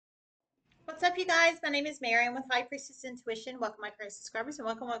What's up, you guys? My name is Mary. I'm with High Priestess Intuition. Welcome, my current subscribers, and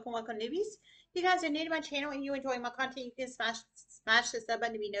welcome, newbies. If you guys are new to my channel and you enjoy my content, you can smash the sub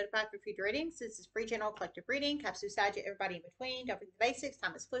button to be notified for future readings. This is free general collective reading. Caps beside you, everybody in between. Don't forget the basics.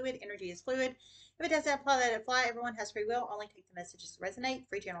 Time is fluid. Energy is fluid. If it doesn't apply, let it fly. Everyone has free will. Only take the messages that resonate.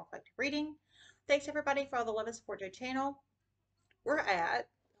 Free general collective reading. Thanks, everybody, for all the love and support to the channel. We're at,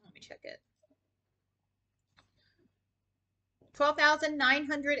 let me check it.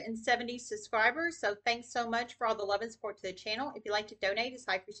 12,970 subscribers. So thanks so much for all the love and support to the channel. If you'd like to donate, it's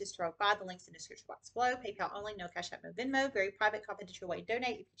High Priestess 205. The link's in the description box below. PayPal only, no Cash App, no Venmo. Very private, confidential way to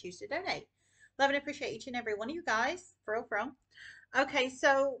donate if you choose to donate. Love and appreciate each and every one of you guys. For real. Okay,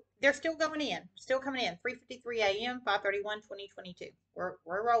 so they're still going in. Still coming in. 3:53 a.m., 5/31/2022. We're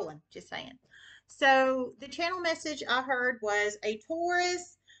rolling, just saying. So the channel message I heard was a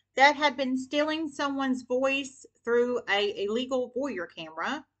Taurus that had been stealing someone's voice through a illegal voyeur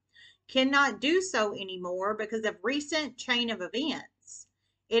camera cannot do so anymore because of recent chain of events.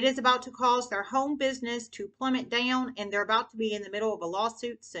 It is about to cause their home business to plummet down, and they're about to be in the middle of a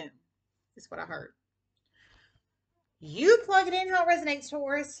lawsuit soon. That's what I heard. You plug it in how it resonates,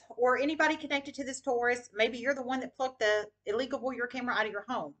 Taurus, or anybody connected to this Taurus. Maybe you're the one that plucked the illegal voyeur camera out of your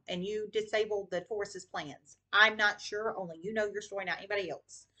home and you disabled the Taurus's plans. I'm not sure. Only you know your story, not anybody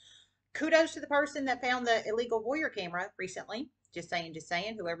else. Kudos to the person that found the illegal voyeur camera recently. Just saying,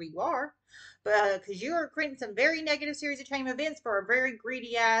 whoever you are. Because you are creating some very negative series of chain events for a very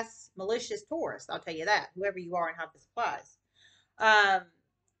greedy ass, malicious Taurus. I'll tell you that, whoever you are and how this applies.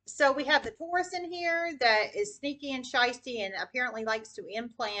 So we have the Taurus in here that is sneaky and shisty and apparently likes to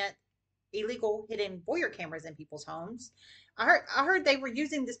implant illegal hidden voyeur cameras in people's homes. I heard they were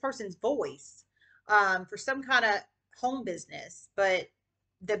using this person's voice for some kind of home business, but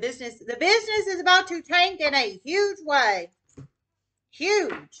the business is about to tank in a huge way.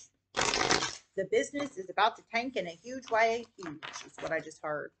 Huge. The business is about to tank in a huge way. Huge is what I just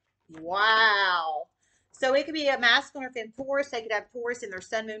heard. Wow. So it could be a masculine or feminine Taurus. They could have Taurus in their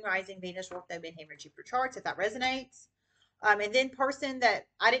sun, moon, rising, Venus, North Node, Midheaven, or Jupiter charts, if that resonates. And then person that,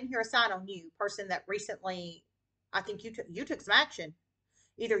 I didn't hear a sign on you, person that recently, I think you took some action.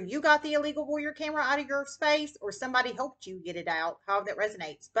 Either you got the illegal voyeur camera out of your space or somebody helped you get it out, however that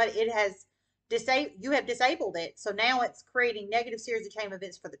resonates. But it has you have disabled it. So now it's creating negative series of chain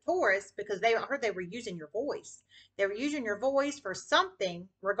events for the Taurus because I heard they were using your voice. They were using your voice for something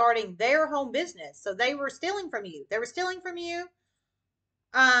regarding their home business. So they were stealing from you. They were stealing from you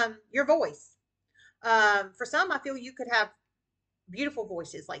your voice. For some, I feel you could have beautiful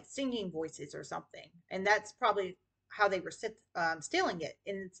voices, like singing voices or something. And that's probably how they were stealing it.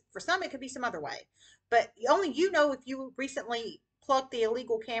 And for some, it could be some other way. But only you know if you recently plucked the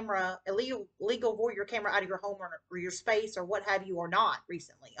illegal voyeur camera out of your home or your space or what have you or not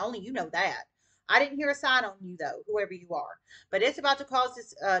recently. Only you know that. I didn't hear a sign on you, though, whoever you are. But it's about to cause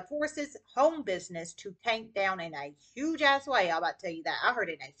this Taurus's home business to tank down in a huge-ass way. I'm about to tell you that. I heard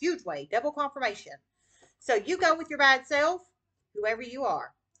it in a huge way. Double confirmation. So you go with your bad self, whoever you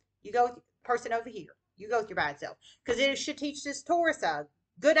are. You go with the person over here. You go with your bad self. Because it should teach this Taurus a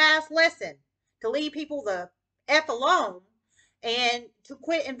good-ass lesson to leave people the F alone and to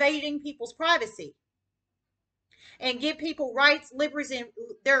quit invading people's privacy and give people rights, liberties, and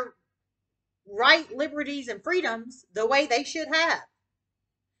their liberties and freedoms the way they should have,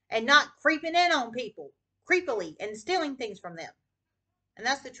 and not creeping in on people creepily and stealing things from them. And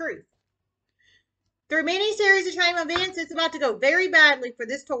that's the truth. Through many series of chain events, it's about to go very badly for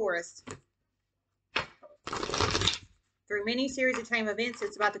this Taurus. Through many series of chain events,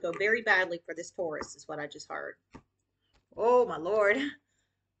 it's about to go very badly for this Taurus, is what I just heard. Oh, my Lord.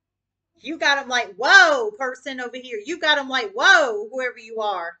 You got them like, whoa, person over here. You got them like, whoa, whoever you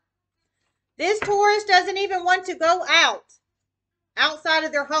are. This Taurus doesn't even want to go outside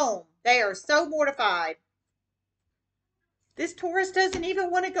of their home. They are so mortified. This Taurus doesn't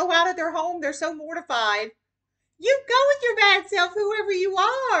even want to go out of their home. They're so mortified. You go with your bad self, whoever you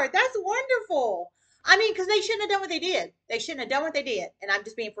are. That's wonderful. I mean, because they shouldn't have done what they did. They shouldn't have done what they did. And I'm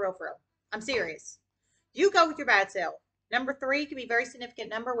just being for real. I'm serious. You go with your bad self. Number 3 could be a very significant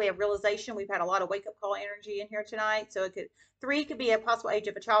number. We have realization. We've had a lot of wake-up call energy in here tonight. So 3 could be a possible age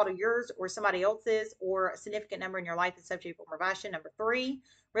of a child of yours or somebody else's, or a significant number in your life is subject to revision. Number 3,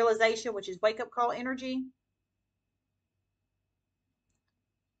 realization, which is wake-up call energy.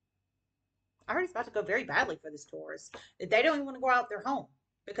 I heard it's about to go very badly for this Taurus. They don't even want to go out their home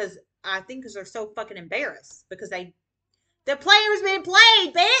because they're so fucking embarrassed because the player's been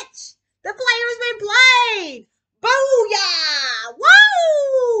played, bitch. The player's been played. Booyah!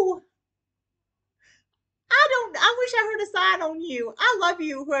 Woo! I wish I heard a sign on you. I love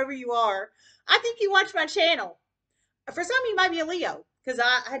you, whoever you are. I think you watch my channel. For some, you might be a Leo because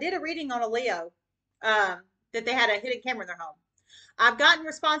I did a reading on a Leo that they had a hidden camera in their home. I've gotten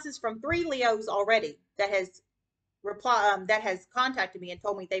responses from 3 Leos already that has contacted me and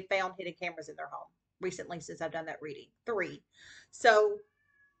told me they found hidden cameras in their home recently since I've done that reading. 3. So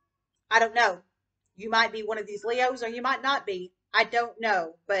I don't know. You might be one of these Leos or you might not be. I don't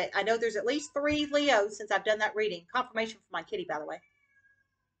know, but I know there's at least 3 Leos since I've done that reading. Confirmation from my kitty, by the way,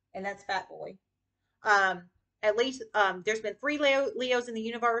 and that's Fat Boy. Um, at least there's been 3 Leos in the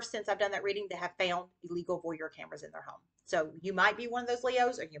universe since I've done that reading that have found illegal voyeur cameras in their home. So you might be one of those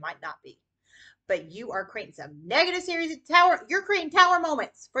Leos or you might not be. But you are creating some negative series of tower. You're creating tower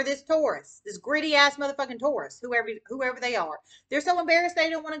moments for this Taurus, this gritty ass motherfucking Taurus, whoever they are. They're so embarrassed they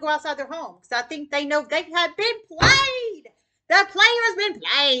don't want to go outside their home because I think they know they have been played. The player has been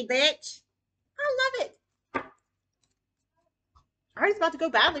played, bitch. I love it. I heard it's about to go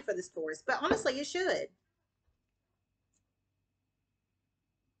badly for this Taurus, but honestly, it should.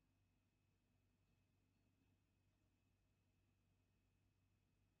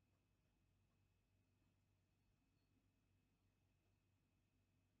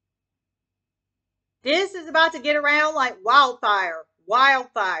 This is about to get around like wildfire.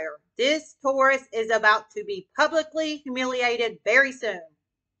 Wildfire. This Taurus is about to be publicly humiliated very soon,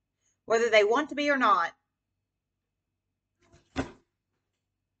 whether they want to be or not.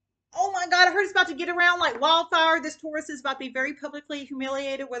 Oh my God, I heard it's about to get around like wildfire. This Taurus is about to be very publicly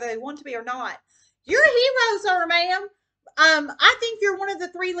humiliated, whether they want to be or not. You're a hero, sir, ma'am. I think you're one of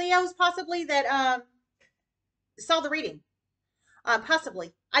the 3 Leos possibly that saw the reading.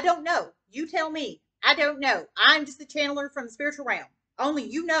 Possibly. I don't know. You tell me. I don't know. I'm just a channeler from the spiritual realm. Only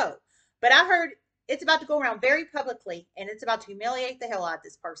you know. But I heard it's about to go around very publicly and it's about to humiliate the hell out of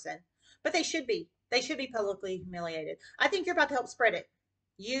this person. But they should be. They should be publicly humiliated. I think you're about to help spread it.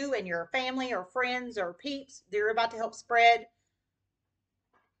 You and your family or friends or peeps, they're about to help spread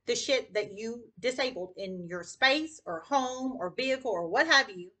the shit that you disabled in your space or home or vehicle or what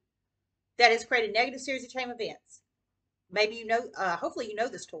have you that has created negative series of chain events. Maybe you know, hopefully you know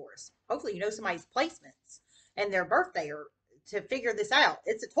this Taurus. Hopefully you know somebody's placements and their birthday or to figure this out.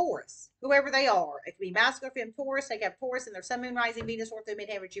 It's a Taurus, whoever they are. It can be masculine, femme, Taurus. They have Taurus in their sun, moon, rising, Venus, Ortho,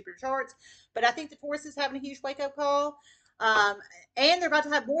 Midheaven, Jupiter charts. But I think the Taurus is having a huge wake up call. And they're about to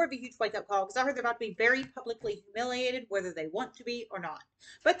have more of a huge wake up call because I heard they're about to be very publicly humiliated, whether they want to be or not.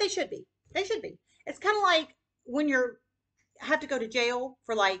 But they should be. They should be. It's kind of like when you're have to go to jail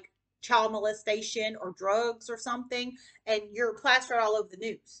for like child molestation or drugs or something, and you're plastered all over the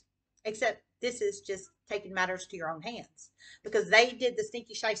news. Except this is just taking matters to your own hands because they did the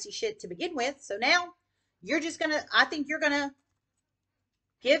stinky, shicey shit to begin with. So now you're just gonna, I think you're gonna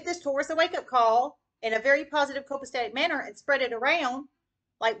give this Taurus a wake up call in a very positive, copacetic manner and spread it around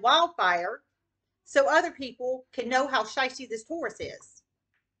like wildfire so other people can know how shicey this Taurus is.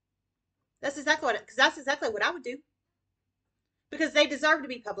 That's exactly what, because that's exactly what I would do because they deserve to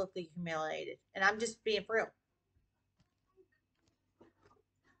be publicly humiliated. And I'm just being for real.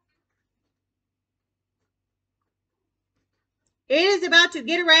 It is about to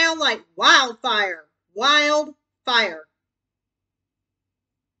get around like wildfire. Wildfire.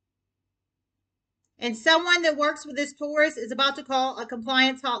 And someone that works with this Taurus is about to call a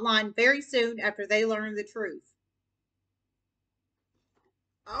compliance hotline very soon after they learn the truth.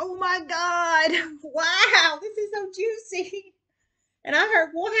 Oh my God. Wow. This is so juicy. And I heard,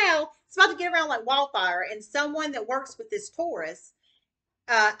 wow, it's about to get around like wildfire. And someone that works with this Taurus,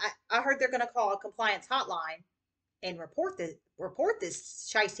 I heard they're going to call a compliance hotline and report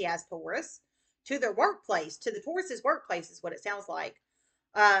this shicey ass Taurus to their workplace, to the Taurus's workplace is what it sounds like.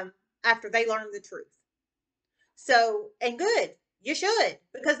 After they learn the truth. So, and good, you should,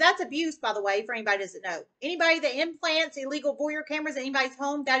 because that's abuse, by the way, for anybody who doesn't know. Anybody that implants illegal voyeur cameras in anybody's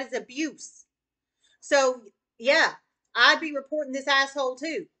home, that is abuse. So, yeah, I'd be reporting this asshole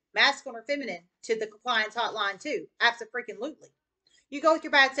too, masculine or feminine, to the compliance hotline too. Absolutely. You go with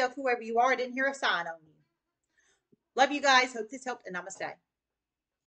your bad self, whoever you are. I didn't hear a sign on you. Love you guys. Hope this helped, and namaste.